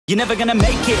You're never gonna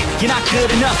make it, you're not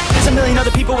good enough. There's a million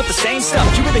other people with the same stuff.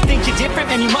 You really think you're different?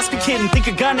 Man, you must be kidding. Think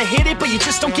you're gonna hit it, but you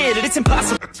just don't get it. It's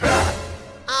impossible.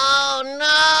 Oh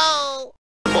no!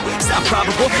 It's not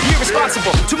probable, you're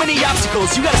irresponsible. Too many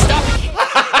obstacles, you gotta stop it.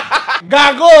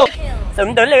 Gago!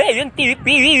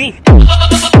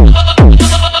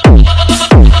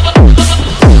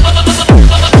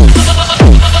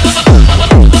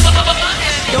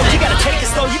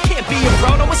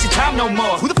 No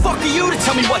more. Who the fuck are you to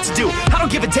tell me what to do? I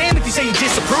don't give a damn if you say you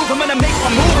disapprove. I'm gonna make my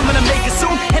move, I'm gonna make it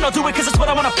soon. And I'll do it cause it's what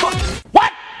I wanna fuck.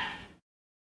 What?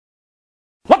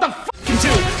 What the fuck can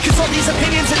do? Cause all these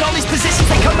opinions and all these positions,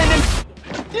 they come in and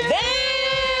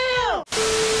damn!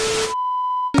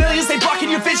 Millions, they blocking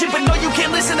your vision. But no, you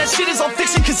can't listen, that shit is all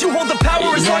fiction. Cause you hold the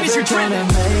power as long as you're driven.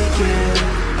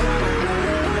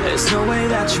 There's no way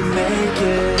that you make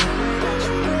it.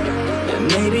 And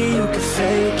maybe you could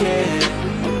fake it,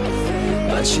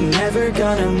 but you're never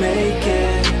gonna make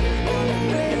it.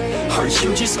 Aren't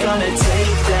you just gonna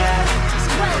take that?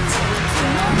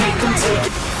 Make them take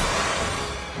it.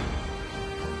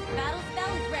 Battle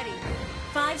spell is ready.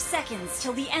 5 seconds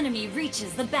till the enemy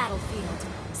reaches the battlefield.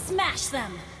 Smash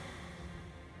them!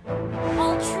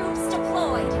 All troops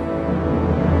deployed!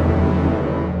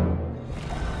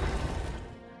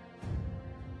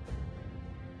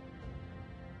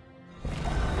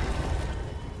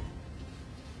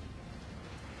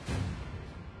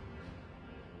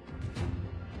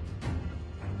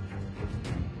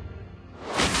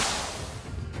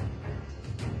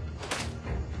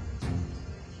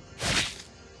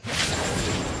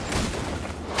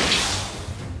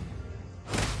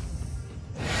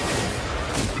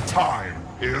 Time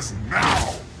is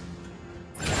now!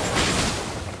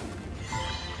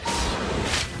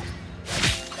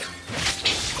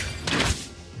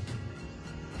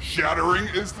 Shattering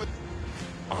is the...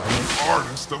 I'm an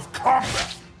artist of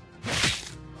combat!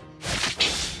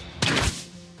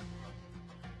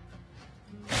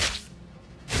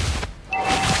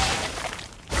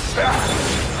 Attack!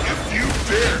 If you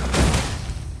dare!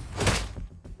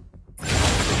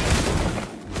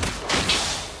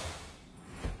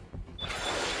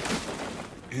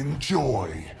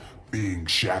 Enjoy being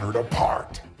shattered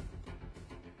apart.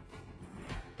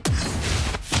 First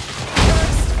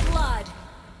blood.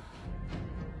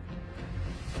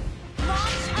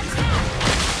 Launch attack.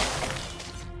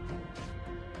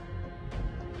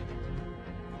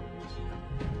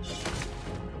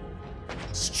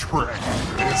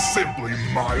 Strength is simply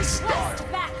my style.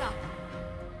 Request backup.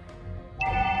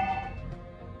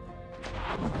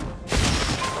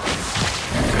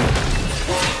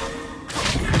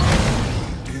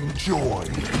 Enjoy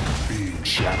being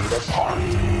shattered apart. An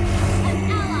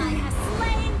ally has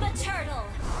slain the turtle.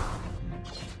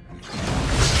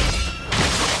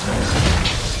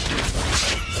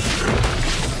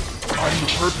 I'm the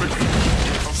perfect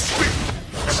of speed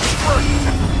and strength.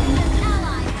 An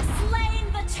ally has slain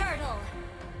the turtle.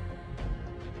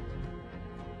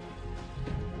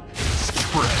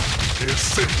 Strength is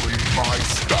simply my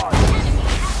style.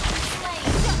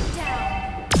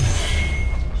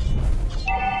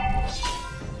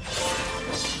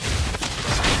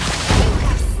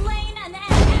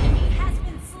 Enemy has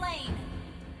been slain.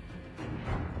 Shut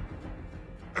down.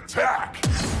 Attack!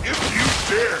 If you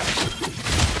dare!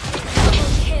 Double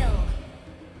kill.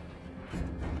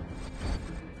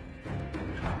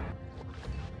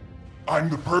 I'm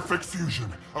the perfect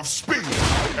fusion of speed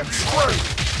and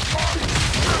strength!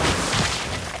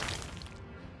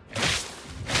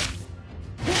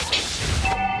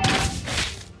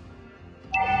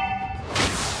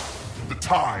 The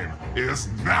time is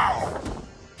now!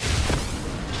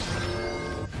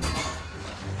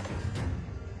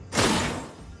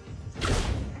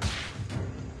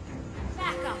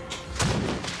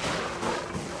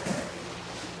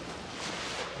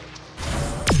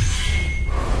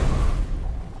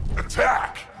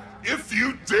 Attack! If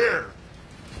you dare!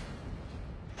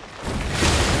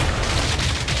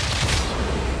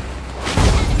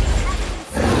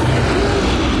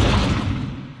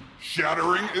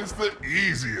 Shattering is the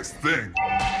easiest thing.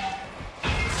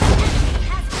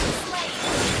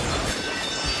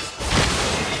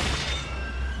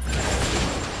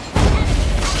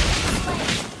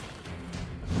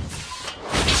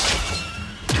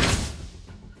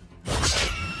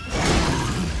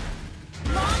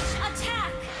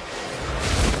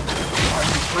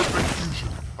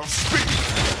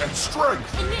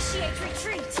 Strength! Initiate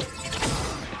retreat!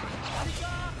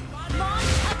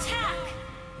 Launch attack!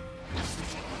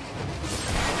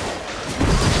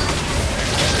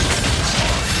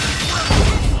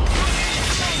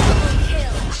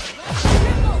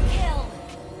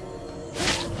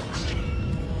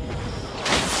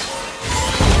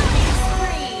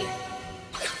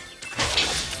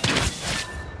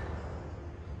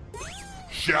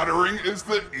 Scattering is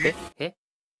the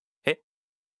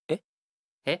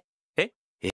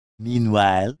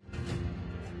Meanwhile,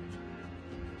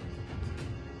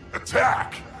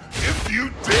 attack if you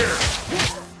dare.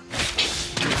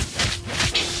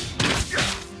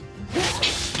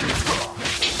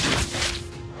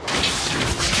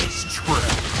 This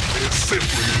trap is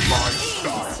simply my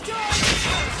style.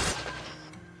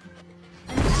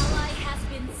 An ally has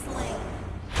been slain.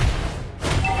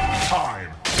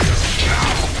 Time is now.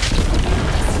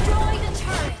 Destroy the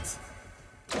turret.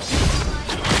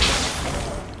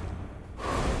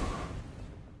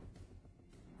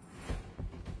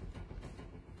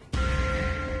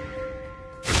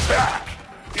 Attack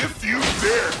if you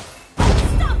dare.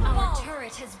 Our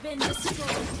turret has been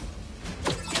destroyed.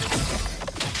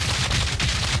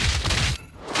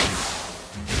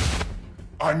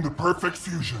 I'm the perfect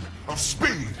fusion of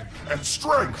speed and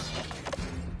strength.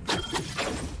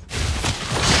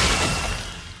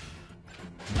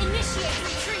 Initiate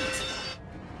retreat.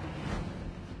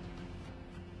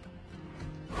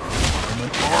 I'm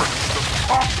an artist of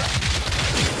combat.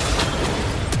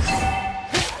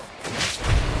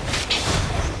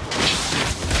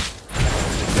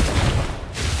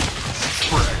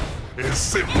 Strength is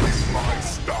simply my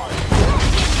style.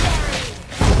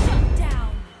 Shut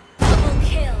down. Double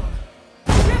kill.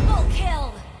 Triple kill.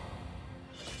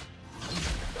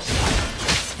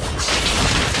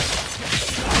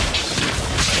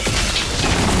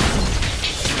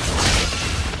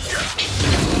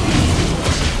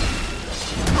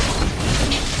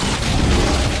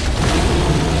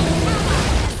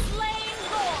 Slain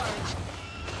Lord.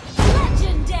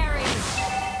 Legendary.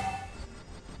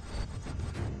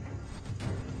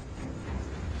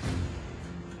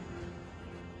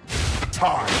 The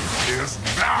time is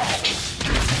now.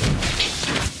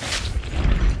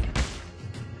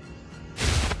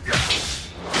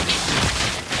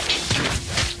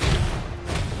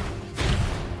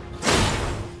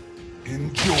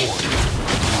 Enjoy.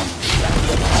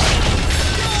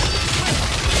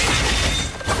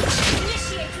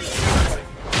 Initiate retreat.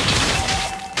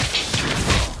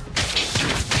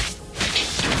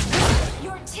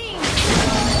 Your team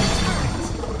destroyed the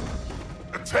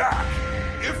turret. Attack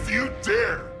if you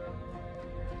dare.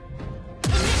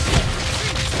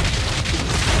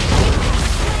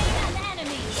 An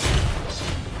enemy.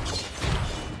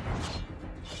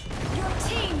 Your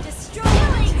team destroyed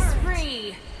killing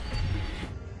spree.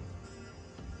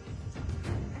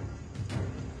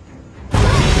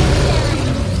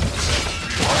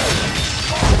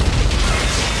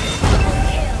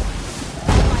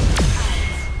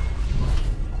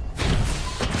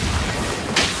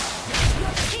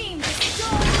 Your team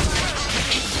destroyed.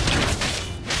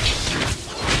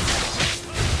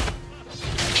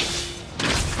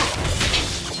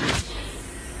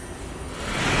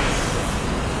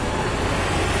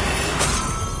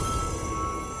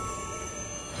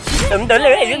 Đừng